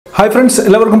Hi friends,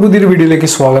 എല്ലാവർക്കും പുതിയൊരു വീഡിയോയിലേക്ക്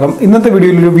സ്വാഗതം. ഇന്നത്തെ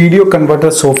വീഡിയോയിൽ ഒരു വീഡിയോ കൺവെർട്ടർ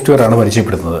സോഫ്റ്റ്വെയർ ആണ്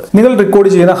പരിചയപ്പെടുത്തുന്നത്. നിങ്ങൾ റെക്കോർഡ്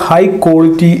ചെയ്യുന്ന ഹൈ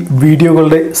ക്വാളിറ്റി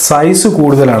വീഡിയോകളുടെ സൈസ്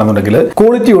കൂടുതലാണെന്നുണ്ടെങ്കിൽ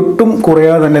ക്വാളിറ്റി ഒട്ടും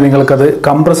കുറയാതെ തന്നെ നിങ്ങൾക്ക് അത്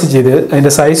കംപ്രസ് ചെയ്ത്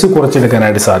അതിന്റെ സൈസ്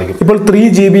കുറച്ചെടുക്കാനായിട്ട് സാധിക്കും. ഇപ്പോൾ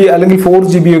 3GB അല്ലെങ്കിൽ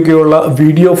 4GB ഒക്കെയുള്ള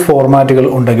വീഡിയോ ഫോർമാറ്റുകൾ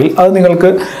ഉണ്ടെങ്കിൽ അത്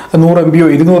നിങ്ങൾക്ക് 100MB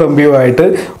 200MB ആയിട്ട്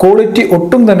ക്വാളിറ്റി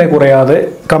ഒട്ടും തന്നെ കുറയാതെ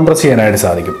കംപ്രസ് ചെയ്യാനായിട്ട്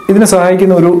സാധിക്കും. ഇതിനെ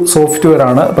സഹായിക്കുന്ന ഒരു സോഫ്റ്റ്വെയർ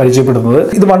ആണ് പരിചയപ്പെടുത്തുന്നത്.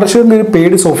 ഇത് വണ്ടർഷെയറിന്റെ ഒരു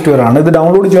പെയ്ഡ് സോഫ്റ്റ്വെയർ ആണ്. ഇത്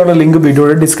ഡൗൺലോഡ് ചെയ്യാനുള്ള ലിങ്ക്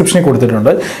വീഡിയോയുടെ ഡിസ്ക്രിപ്ഷനിൽ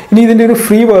കൊടുത്തിട്ടുണ്ട്. ഇനി ഇതിന്റെ ഒരു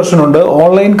ഫ്രീ വേർഷൻ ഉണ്ട്,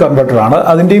 ഓൺലൈൻ കൺവെർട്ടർ ആണ്.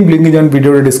 അതിന്റെയും ലിങ്ക് ഞാൻ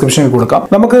വീഡിയോയുടെ ഡിസ്ക്രിപ്ഷനിൽ കൊടുക്കാം.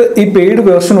 നമുക്ക് ഈ പെയ്ഡ്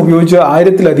വേർഷൻ ഉപയോഗിച്ച്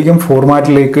 1000-ലധികം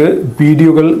ഫോർമാറ്റിലേക്ക്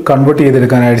വീഡിയോകൾ കൺവെർട്ട്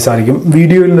ചെയ്തെടുക്കാനായിട്ട് സാധിക്കും.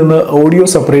 വീഡിയോയിൽ നിന്ന് ഓഡിയോ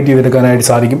സെപ്പറേറ്റ് ചെയ്തെടുക്കാനായിട്ട്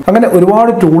സാധിക്കും. അങ്ങനെ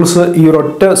ഒരുപാട് ടൂൾസ് ഈ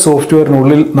ഒരൊറ്റ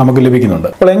സോഫ്റ്റ്വെയറിനുള്ളിൽ നമുക്ക് ലഭിക്കുന്നുണ്ട്.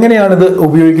 അപ്പോൾ എങ്ങനെയാണ് ഇത്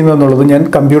ഉപയോഗിക്കുന്നത് എന്നുള്ളത് ഞാൻ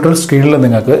കമ്പ്യൂട്ടർ സ്ക്രീനിൽ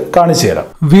നിങ്ങൾക്ക് കാണിച്ചു തരാം.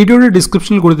 വീഡിയോയുടെ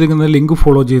ഡിസ്ക്രിപ്ഷനിൽ കൊടുത്തിരിക്കുന്ന ലിങ്ക്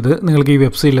ഫോളോ ചെയ്ത് നിങ്ങൾക്ക് ഈ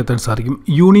വെബ്സൈറ്റിൽ എത്താൻ സാധിക്കും.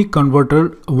 Unique converter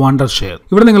വണ്ടർഷെയർ.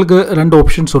 ഇവിടെ നിങ്ങൾക്ക് രണ്ട്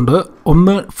ഓപ്ഷൻസ് ഉണ്ട്.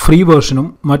 ഒന്ന് ഫ്രീ വേർഷനും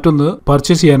മറ്റൊന്ന്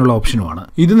പർച്ചേസ് ചെയ്യാനുള്ള ഓപ്ഷനുമാണ്.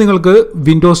 ഇത് നിങ്ങൾക്ക്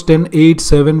വിൻഡോസ് 10, 8,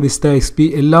 7, വിസ്റ്റ XP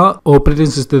എല്ലാ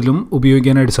ഓപ്പറേറ്റിംഗ് സിസ്റ്റത്തിലും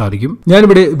ഉപയോഗിക്കാനായിട്ട് സാധിക്കും.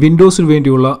 ഞാനിവിടെ വിൻഡോസിന്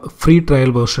വേണ്ടിയുള്ള ഫ്രീ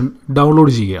ട്രയൽ വേർഷൻ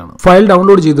ഡൗൺലോഡ് ചെയ്യുകയാണ്. ഫയൽ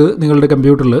ഡൗൺലോഡ് ചെയ്ത് നിങ്ങളുടെ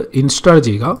കമ്പ്യൂട്ടറിൽ ഇൻസ്റ്റാൾ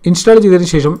ചെയ്യുക. ഇൻസ്റ്റാൾ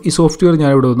ചെയ്തതിനു ശേഷം ഈ സോഫ്റ്റ്വെയർ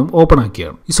ഞാൻ ഇവിടെ നിന്നും ഓപ്പൺ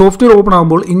ആക്കിയാണ്. ഈ സോഫ്റ്റ്വെയർ ഓപ്പൺ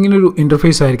ആകുമ്പോൾ ഇങ്ങനൊരു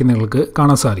ഇന്റർഫേസ് ആയിരിക്കും നിങ്ങൾക്ക്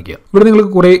കാണാൻ സാധിക്കുക. ഇവിടെ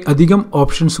നിങ്ങൾക്ക് കുറെ അധികം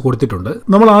ഓപ്ഷൻസ് കൊടുത്തിട്ടുണ്ട്.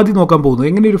 നമ്മൾ ആദ്യം നോക്കാൻ പോകുന്നത്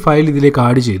എങ്ങനെ ഒരു ഫയൽ ഇതിലേക്ക്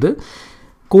ആഡ് ചെയ്ത്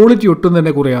ക്വാളിറ്റി ഒട്ടും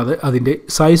തന്നെ കുറയാതെ അതിൻ്റെ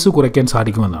സൈസ് കുറയ്ക്കാൻ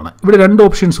സാധിക്കുമെന്നാണ്. ഇവിടെ രണ്ട്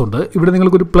ഓപ്ഷൻസ് ഉണ്ട്. ഇവിടെ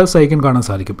നിങ്ങൾക്കൊരു പ്ലസ് ഐക്കൺ കാണാൻ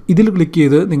സാധിക്കും. ഇതിൽ ക്ലിക്ക്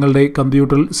ചെയ്ത് നിങ്ങളുടെ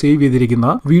കമ്പ്യൂട്ടറിൽ സേവ് ചെയ്തിരിക്കുന്ന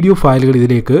വീഡിയോ ഫയലുകൾ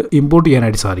ഇതിലേക്ക് ഇമ്പോർട്ട്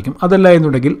ചെയ്യാനായിട്ട് സാധിക്കും. അതല്ല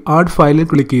എന്നുണ്ടെങ്കിൽ ആഡ് ഫയലിൽ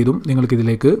ക്ലിക്ക് ചെയ്തും നിങ്ങൾക്ക്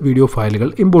ഇതിലേക്ക് വീഡിയോ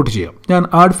ഫയലുകൾ ഇമ്പോർട്ട് ചെയ്യാം. ഞാൻ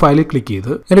ആഡ് ഫയലിൽ ക്ലിക്ക്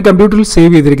ചെയ്ത് എൻ്റെ കമ്പ്യൂട്ടറിൽ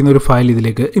സേവ് ചെയ്തിരിക്കുന്ന ഒരു ഫയൽ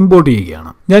ഇതിലേക്ക് ഇമ്പോർട്ട് ചെയ്യുകയാണ്.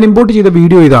 ഞാൻ ഇമ്പോർട്ട് ചെയ്ത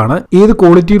വീഡിയോ ഇതാണ്. ഏത്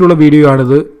ക്വാളിറ്റിയിലുള്ള വീഡിയോ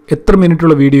ആണിത്, എത്ര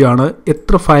മിനിറ്റുള്ള വീഡിയോ ആണ്,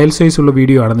 എത്ര ഫയൽ സൈസ് ഉള്ള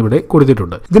വീഡിയോ ആണെന്ന് ഇവിടെ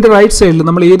കൊടുത്തിട്ടുണ്ട്. ഇതിന്റെ റൈറ്റ് സൈഡിൽ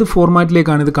നമ്മൾ ഏത്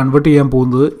ഫോർമാറ്റിലേക്കാണ് ഇത് കൺവെർട്ട് ചെയ്യാൻ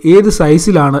പോകുന്നത്, ഏത്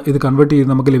സൈസിലാണ് ഇത് കൺവെർട്ട് ചെയ്ത്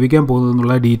നമുക്ക് ലഭിക്കാൻ പോകുന്നത്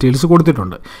എന്നുള്ള ഡീറ്റെയിൽസ്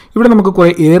കൊടുത്തിട്ടുണ്ട്. ഇവിടെ നമുക്ക്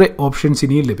കുറേ ഏറെ ഓപ്ഷൻസ്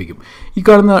ഇനിയും ലഭിക്കും. ഈ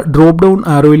കാണുന്ന ഡ്രോപ്പ് ഡൗൺ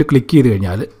ആരോയിൽ ക്ലിക്ക് ചെയ്ത്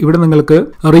കഴിഞ്ഞാൽ ഇവിടെ നിങ്ങൾക്ക്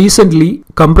റീസെൻ്റ്ലി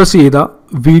കംപ്രസ് ചെയ്ത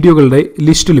വീഡിയോകളുടെ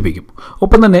ലിസ്റ്റ് ലഭിക്കും.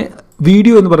 ഒപ്പം തന്നെ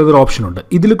വീഡിയോ എന്ന് പറയുന്ന ഒരു ഓപ്ഷൻ ഉണ്ട്.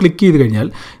 ഇതിൽ ക്ലിക്ക് ചെയ്ത് കഴിഞ്ഞാൽ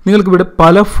നിങ്ങൾക്ക് ഇവിടെ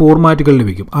പല ഫോർമാറ്റുകൾ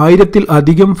ലഭിക്കും.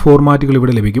 1000-ലധികം ഫോർമാറ്റുകൾ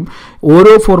ഇവിടെ ലഭിക്കും.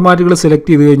 ഓരോ ഫോർമാറ്റുകൾ സെലക്ട്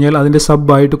ചെയ്ത് കഴിഞ്ഞാൽ അതിൻ്റെ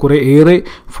സബായിട്ട് കുറേ ഏറെ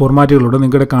ഫോർമാറ്റുകളുണ്ട്.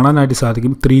 നിങ്ങളുടെ കാണാനായിട്ട്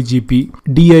സാധിക്കും. 3GP,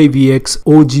 DIVX,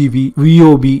 OGV,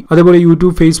 VOB, അതേപോലെ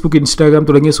യൂട്യൂബ്, ഫേസ്ബുക്ക്, ഇൻസ്റ്റാഗ്രാം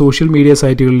തുടങ്ങിയ സോഷ്യൽ മീഡിയ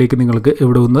സൈറ്റുകളിലേക്ക് നിങ്ങൾക്ക്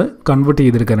ഇവിടെ ഒന്ന് കൺവെർട്ട്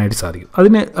ചെയ്തെടുക്കാനായിട്ട് സാധിക്കും.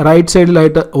 അതിന് റൈറ്റ്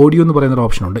സൈഡിലായിട്ട് ഓഡിയോ എന്ന് പറയുന്ന ഒരു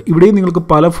ഓപ്ഷൻ ഉണ്ട്. ഇവിടെയും നിങ്ങൾക്ക്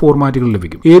പല ഫോർമാറ്റുകൾ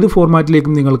ലഭിക്കും. ഏത്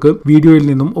ഫോർമാറ്റിലേക്കും നിങ്ങൾക്ക് വീഡിയോയിൽ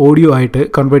നിന്നും ഓഡിയോ ആയിട്ട്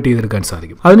കൺവെർട്ട് ചെയ്തെടുക്കാൻ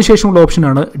സാധിക്കും. അതിനുശേഷം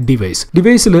ഓപ്ഷനാണ് ഡിവൈസ്.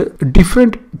 ഡിവൈസിൽ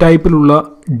ഡിഫറെന്റ് ടൈപ്പിലുള്ള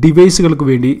ഡിവൈസുകൾക്ക്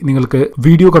വേണ്ടി നിങ്ങൾക്ക്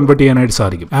വീഡിയോ കൺവെർട്ട് ചെയ്യാനായിട്ട്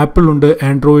സാധിക്കും. ആപ്പിൾ ഉണ്ട്,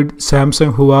 Android,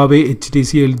 Samsung, Huawei,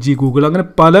 HTC, LG, Google, അങ്ങനെ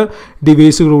പല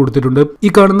ഡിവൈസുകൾ കൊടുത്തിട്ടുണ്ട്. ഈ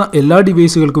കാണുന്ന എല്ലാ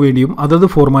ഡിവൈസുകൾക്ക് വേണ്ടിയും അതത്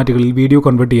ഫോർമാറ്റുകളിൽ വീഡിയോ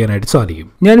കൺവെർട്ട് ചെയ്യാനായിട്ട് സാധിക്കും.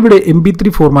 ഞാനിവിടെ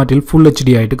MP3 ഫോർമാറ്റിൽ ഫുൾ HD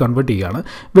ആയിട്ട് കൺവെർട്ട് ചെയ്യുകയാണ്.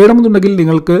 വേണമെന്നുണ്ടെങ്കിൽ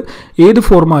നിങ്ങൾക്ക് ഏത്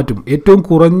ഫോർമാറ്റും ഏറ്റവും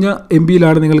കുറഞ്ഞ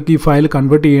MBയിലാണ് നിങ്ങൾക്ക് ഈ ഫയൽ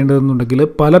കൺവെർട്ട് ചെയ്യേണ്ടതെന്നുണ്ടെങ്കിൽ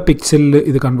പല പിക്സലിൽ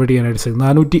ഇത് കൺവെർട്ട് ചെയ്യാനായിട്ട് സാധിക്കും.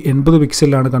 480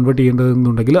 പിക്സലിലാണ് കൺവെർട്ട്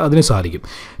ചെയ്യേണ്ടതെന്നുണ്ടെങ്കിൽ അതിന് സാധിക്കും.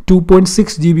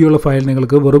 2.6GB ഉള്ള ഫയൽ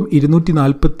നിങ്ങൾക്ക് വെറും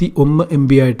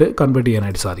 241MB ആയിട്ട് കൺവെർട്ട്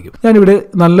ചെയ്യാനായിട്ട് സാധിക്കും. ഞാനിവിടെ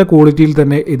നല്ല ക്വാളിറ്റിയിൽ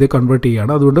തന്നെ ഇത് കൺവെർട്ട്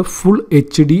ചെയ്യുകയാണ്. അതുകൊണ്ട് ഫുൾ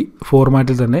HD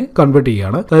ഫോർമാറ്റിൽ തന്നെ കൺവെർട്ട്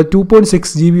ചെയ്യുകയാണ്. അതായത്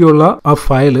 2.6GB ഉള്ള ആ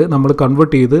ഫയൽ നമ്മൾ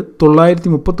കൺവെർട്ട് ചെയ്ത്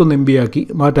 931MB ആക്കി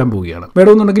മാറ്റാൻ പോവുകയാണ്.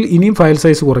 വേണമെന്നുണ്ടെങ്കിൽ ഇനിയും ഫയൽ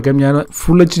സൈസ് കുറയ്ക്കാം. ഞാൻ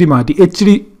ഫുൾ HD മാറ്റി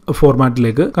HD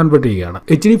ഫോർമാറ്റിലേക്ക് കൺവെർട്ട് ചെയ്യുകയാണ്.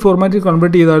 HD ഫോർമാറ്റിൽ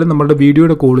കൺവെർട്ട് ചെയ്താലും നമ്മുടെ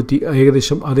വീഡിയോയുടെ ക്വാളിറ്റി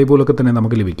ഏകദേശം അതേപോലൊക്കെ തന്നെ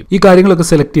നമുക്ക് ലഭിക്കും. ഈ കാര്യങ്ങളൊക്കെ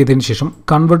സെലക്ട് ചെയ്തതിന് ശേഷം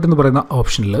കൺവെർട്ട് എന്ന് പറയുന്ന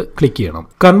ഓപ്ഷനിൽ ക്ലിക്ക് ചെയ്യണം.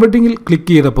 കൺവെർട്ടിങ്ങിൽ ക്ലിക്ക്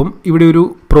ചെയ്തപ്പം ഇവിടെ ഒരു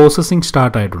പ്രോസസ്സിംഗ്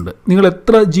സ്റ്റാർട്ട് ആയിട്ടുണ്ട്. നിങ്ങൾ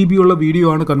എത്ര GB ഉള്ള വീഡിയോ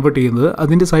ആണ് കൺവെർട്ട് ചെയ്യുന്നത്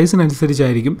അതിന്റെ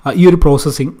സൈസിനനുസരിച്ചായിരിക്കും ഈ ഒരു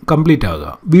പ്രോസസ്സിംഗ് കംപ്ലീറ്റ്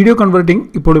ആകുക. വീഡിയോ കൺവെർട്ടിംഗ്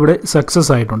ഇപ്പോൾ ഇവിടെ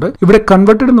സക്സസ് ആയിട്ടുണ്ട്. ഇവിടെ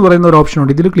കൺവെർട്ടഡ് എന്ന് പറയുന്ന ഒരു ഓപ്ഷൻ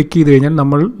ഉണ്ട്. ഇതിൽ ക്ലിക്ക് ചെയ്ത് കഴിഞ്ഞാൽ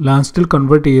നമ്മൾ ലാസ്റ്റിൽ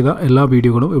കൺവെർട്ട് ചെയ്ത എല്ലാ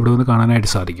വീഡിയോകളും ഇവിടെ നിന്ന് കാണാനായിട്ട്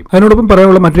സാധിക്കും. അതിനോടൊപ്പം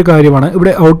പറയാനുള്ള മറ്റൊരു കാര്യമാണ്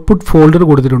ഇവിടെ ഔട്ട്പുട്ട് ഫോൾഡർ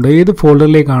കൊടുത്തിട്ടുണ്ട്. ഏത്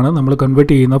ഫോൾഡറിലേക്കാണ് നമ്മൾ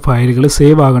കൺവെർട്ട് ചെയ്യുന്ന ഫയലുകൾ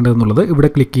സേവ് ആകേണ്ടതെന്നുള്ളത് ഇവിടെ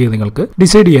ക്ലിക്ക് ചെയ്ത് നിങ്ങൾക്ക്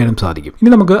ഡിസൈഡ് ചെയ്യാനും സാധിക്കും.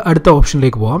 ഇനി നമുക്ക് അടുത്ത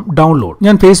ഓപ്ഷനിലേക്ക് പോകാം, ഡൗൺലോഡ്.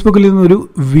 ഞാൻ ഫേസ്ബുക്കിൽ നിന്നൊരു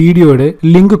വീഡിയോയുടെ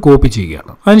ലിങ്ക് കോപ്പി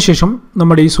ചെയ്യുകയാണ്. അതിനുശേഷം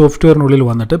നമ്മുടെ ഈ സോഫ്റ്റ്വെയറിനുള്ളിൽ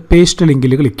വന്നിട്ട് പേസ്റ്റ്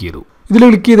ലിങ്കിൽ ക്ലിക്ക് ചെയ്തു. ഇതിൽ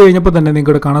ക്ലിക്ക് ചെയ്ത് കഴിഞ്ഞപ്പോൾ തന്നെ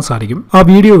നിങ്ങൾക്ക് കാണാൻ സാധിക്കും ആ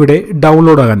വീഡിയോ ഇവിടെ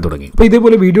ഡൗൺലോഡ് ആകാൻ തുടങ്ങി. അപ്പോൾ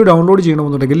ഇതേപോലെ വീഡിയോ ഡൗൺലോഡ്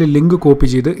ചെയ്യണമെന്നുണ്ടെങ്കിൽ ലിങ്ക് കോപ്പി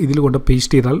ചെയ്ത് ഇതിൽ കൊണ്ട്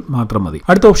പേസ്റ്റ് ചെയ്താൽ മാത്രം മതി.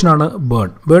 അടുത്ത ഓപ്ഷനാണ് ബേൺ.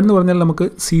 ബേൺ എന്ന് പറഞ്ഞാൽ നമുക്ക്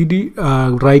CD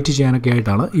റൈറ്റ് ചെയ്യാനൊക്കെ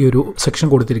ആയിട്ടാണ് ഈ ഒരു സെക്ഷൻ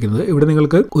കൊടുത്തിരിക്കുന്നത്. ഇവിടെ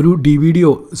നിങ്ങൾക്ക് ഒരു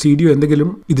DVDയോ CDയോ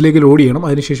എന്തെങ്കിലും ഇതിലേക്ക് ലോഡ് ചെയ്യണം.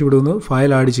 അതിനുശേഷം ഇവിടെ നിന്ന്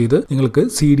ഫയൽ ആഡ് ചെയ്ത് നിങ്ങൾക്ക്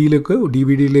CDയിലേക്കോ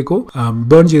DVDയിലേക്കോ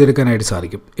ബേൺ ചെയ്തെടുക്കാനായിട്ട്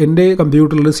സാധിക്കും. എൻ്റെ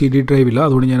കമ്പ്യൂട്ടറിൽ CD ഡ്രൈവ് ഇല്ല.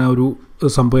 അതുകൊണ്ട് ഞാൻ ആ ഒരു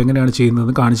സംഭവം എങ്ങനെയാണ്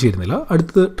ചെയ്യുന്നതെന്ന് കാണിച്ചു തരുന്നില്ല.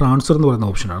 അടുത്തത് ട്രാൻസ്ഫർ എന്ന് പറയുന്ന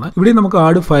ഓപ്ഷനാണ്. ഇവിടെ നമുക്ക്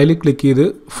ആഡ് ഫയലിൽ ക്ലിക്ക് ചെയ്ത്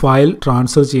ഫയൽ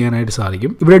ട്രാൻസ്ഫർ ചെയ്യാനായിട്ട്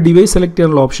സാധിക്കും. ഇവിടെ ഡിവൈസ് സെലക്ട്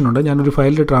ചെയ്യാനുള്ള ഓപ്ഷൻ ഉണ്ട്. ഞാനൊരു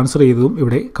ഫയലിൽ ട്രാൻസ്ഫർ ചെയ്തതും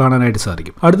ഇവിടെ കാണാനായിട്ട്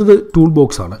സാധിക്കും. അടുത്തത് ടൂൾ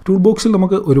ബോക്സ് ആണ്. ടൂൾ ബോക്സിൽ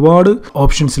നമുക്ക് ഒരുപാട്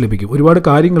ഓപ്ഷൻസ് ലഭിക്കും. ഒരുപാട്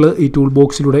കാര്യങ്ങൾ ഈ ടൂൾ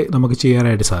ബോക്സിലൂടെ നമുക്ക്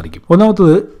ചെയ്യാനായിട്ട് സാധിക്കും.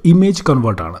 ഒന്നാമത്തത് ഇമേജ്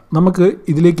കൺവേർട്ട് ആണ്. നമുക്ക്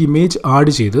ഇതിലേക്ക് ഇമേജ്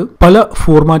ആഡ് ചെയ്ത് പല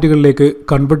ഫോർമാറ്റുകളിലേക്ക്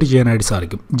കൺവേർട്ട് ചെയ്യാനായിട്ട്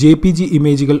സാധിക്കും. JPG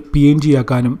ഇമേജുകൾ PNG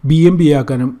ആക്കാനും BMP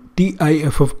ആക്കാനും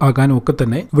TIFF ആക്കാനും ഒക്കെ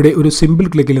തന്നെ ഇവിടെ ഒരു സിമ്പിൾ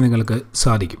ക്ലിക്കിൽ നിങ്ങൾക്ക്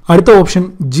സാധിക്കും. അടുത്ത ഓപ്ഷൻ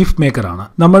ജിഫ് മേക്കർ ആണ്.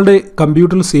 നമ്മളുടെ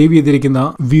കമ്പ്യൂട്ടറിൽ സേവ് ചെയ്തിരിക്കുന്ന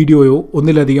വീഡിയോയോ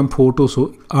ഒന്നിലധികം ഫോട്ടോസോ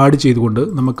ആഡ് ചെയ്തുകൊണ്ട്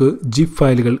നമുക്ക് ജിഫ്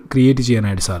ഫയലുകൾ ക്രിയേറ്റ്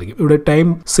ചെയ്യാനായിട്ട് സാധിക്കും. ഇവിടെ ടൈം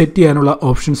സെറ്റ് ചെയ്യാനുള്ള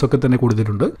ഓപ്ഷൻസ് ഒക്കെ തന്നെ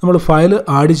കൊടുത്തിട്ടുണ്ട്. നമ്മൾ ഫയൽ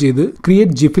ആഡ് ചെയ്ത്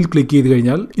ക്രിയേറ്റ് ജിഫിൽ ക്ലിക്ക് ചെയ്ത്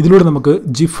കഴിഞ്ഞാൽ ഇതിലൂടെ നമുക്ക്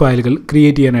ജിഫ് ഫയലുകൾ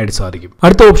ക്രിയേറ്റ് ചെയ്യാനായിട്ട് സാധിക്കും.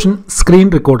 അടുത്ത ഓപ്ഷൻ സ്ക്രീൻ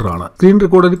റെക്കോർഡർ ആണ്. സ്ക്രീൻ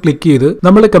റെക്കോർഡറിൽ ക്ലിക്ക് ചെയ്ത്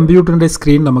നമ്മുടെ കമ്പ്യൂട്ടറിന്റെ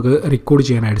സ്ക്രീൻ നമുക്ക് റെക്കോർഡ്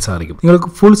ചെയ്യാനായിട്ട് സാധിക്കും.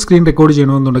 നിങ്ങൾക്ക് ഫുൾ സ്ക്രീൻ റെക്കോർഡ്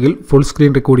ചെയ്യണമെന്നുണ്ടെങ്കിൽ ഫുൾ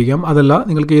സ്ക്രീൻ റെക്കോർഡ് ചെയ്യാം. അതല്ല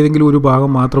നിങ്ങൾക്ക് ഏതെങ്കിലും ഒരു ഭാഗം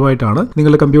മാത്രമായിട്ടാണ്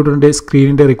നിങ്ങളുടെ കമ്പ്യൂട്ടറിന്റെ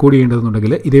സ്ക്രീനിന്റെ റെക്കോർഡ്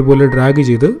ചെയ്യേണ്ടതെന്നുണ്ടെങ്കിൽ ഇതേപോലെ ഡ്രാഗ്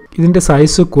ചെയ്ത് ഇതിന്റെ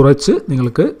സൈസ് കുറച്ച്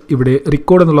നിങ്ങൾക്ക് ഇവിടെ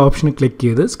റെക്കോർഡ് എന്നുള്ള ഓപ്ഷനിൽ ക്ലിക്ക്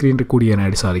ചെയ്ത് സ്ക്രീൻ റെക്കോർഡ്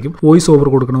ചെയ്യാനായിട്ട് സാധിക്കും. വോയിസ് ഓവർ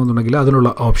കൊടുക്കണമെന്നുണ്ടെങ്കിൽ അതിനുള്ള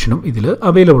ഓപ്ഷനും ഇതിൽ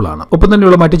അവൈലബിൾ ആണ്. ഒപ്പം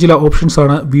തന്നെയുള്ള മറ്റു ചില ഓപ്ഷൻസ്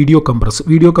ആണ് വീഡിയോ കംപ്രസ്.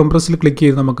 വീഡിയോ കംപ്രസിൽ ക്ലിക്ക്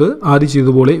ചെയ്ത് നമുക്ക് ആദ്യം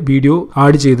ചെയ്തതുപോലെ വീഡിയോ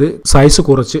ആഡ് ചെയ്ത് സൈസ്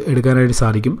കുറച്ച് എടുക്കാനായിട്ട്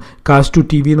സാധിക്കും. കാസ്റ്റ് ടു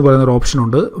TV എന്ന് പറയുന്ന ഒരു ഓപ്ഷൻ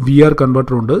ഉണ്ട്. VR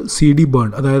കൺവെർട്ടർ ഉണ്ട്. CD ബേൺ,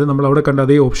 അതായത് നമ്മൾ അവിടെ കണ്ട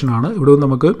അതേ ഓപ്ഷൻ ആണ്. ഇവിടെ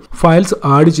നമുക്ക് ഫയൽസ്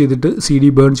ആഡ് ചെയ്തിട്ട് CD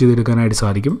ബേൺ ചെയ്തെടുക്കാനായിട്ട്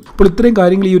സാധിക്കും. അപ്പോൾ ഇത്രയും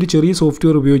കാര്യങ്ങൾ ഈ ഒരു ചെറിയ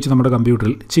സോഫ്റ്റ്വെയർ ഉപയോഗിച്ച് നമ്മുടെ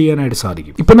കമ്പ്യൂട്ടറിൽ ചെയ്യാനായിട്ട്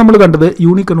സാധിക്കും. ഇപ്പം നമ്മൾ കണ്ടത്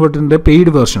യൂണിക് കൺവെർട്ടറിന്റെ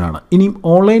പെയ്ഡ് വേർഷൻ ആണ്. ഇനിയും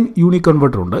ഓൺലൈൻ യൂണിക്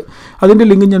കൺവെർട്ടർ ഉണ്ട്. അതിന്റെ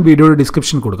ലിങ്ക് ഞാൻ വീഡിയോയുടെ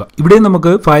ഡിസ്ക്രിപ്ഷൻ കൊടുക്കാം. ഇവിടെ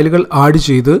നമുക്ക് ഫയലുകൾ ആഡ്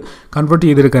ചെയ്ത് കൺവെർട്ട്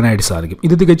ചെയ്തെടുക്കാനായിട്ട് സാധിക്കും.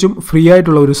 ഇത് തികച്ചും ഫ്രീ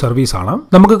ആയിട്ടുള്ള ഒരു സർവീസ് ആണ്.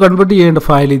 നമുക്ക് കൺവെർട്ട് ചെയ്യേണ്ട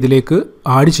ഫയൽ ഇതിലേക്ക്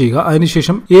ആഡ് ചെയ്യുക.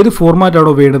 അതിനുശേഷം ഏത് ഫോർമാറ്റ്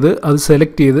ആണോ വേണ്ടത് അത്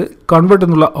സെലക്ട് ചെയ്ത് കൺവെർട്ട്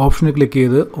എന്നുള്ള ഓപ്ഷനിൽ ക്ലിക്ക്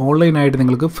ചെയ്ത് ഓൺലൈനായിട്ട്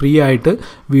നിങ്ങൾക്ക് ഫ്രീ ആയിട്ട്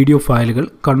വീഡിയോ ഫയലുകൾ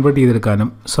കൺവെർട്ട് ചെയ്തെടുക്കാനും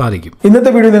സാധിക്കും.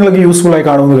 ഇന്നത്തെ വീഡിയോ നിങ്ങൾക്ക് യൂസ്ഫുൾ ആയി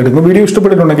കാണുമെന്ന് കരുതുന്നു. വീഡിയോ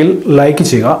ഇഷ്ടപ്പെട്ടിട്ടുണ്ടെങ്കിൽ ലൈക്ക്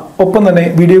ചെയ്യുക. ഒപ്പം തന്നെ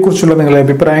വീഡിയോയെക്കുറിച്ചുള്ള നിങ്ങളുടെ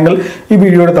അഭിപ്രായങ്ങൾ ഈ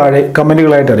വീഡിയോയുടെ താഴെ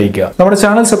കമന്റുകളായിട്ട് അറിയിക്കുക. നമ്മുടെ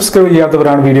ചാനൽ സബ്സ്ക്രൈബ്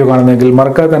ചെയ്യാത്തവരാണ് വീഡിയോ കാണുന്നതെങ്കിൽ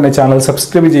മറക്കാതെ തന്നെ ചാനൽ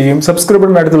സബ്സ്ക്രൈബ് ചെയ്യുകയും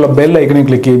സബ്സ്ക്രൈബറിന് അടുത്തുള്ള ബെൽ ഐക്കണിൽ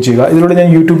ക്ലിക്ക് ചെയ്യുകയും ചെയ്യുക. ഇതിലൂടെ ഞാൻ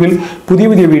യൂട്യൂബിൽ പുതിയ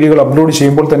വീഡിയോകൾ അപ്ലോഡ്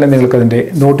ചെയ്യുമ്പോൾ തന്നെ നിങ്ങൾക്ക് അതിന്റെ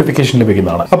നോട്ടിഫിക്കേഷൻ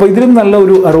ലഭിക്കുന്നതാണ്. അപ്പോൾ ഇതിലും നല്ല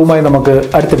ഒരു അറിവുമായി നമുക്ക്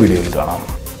അടുത്ത വീഡിയോയിൽ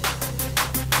കാണാം.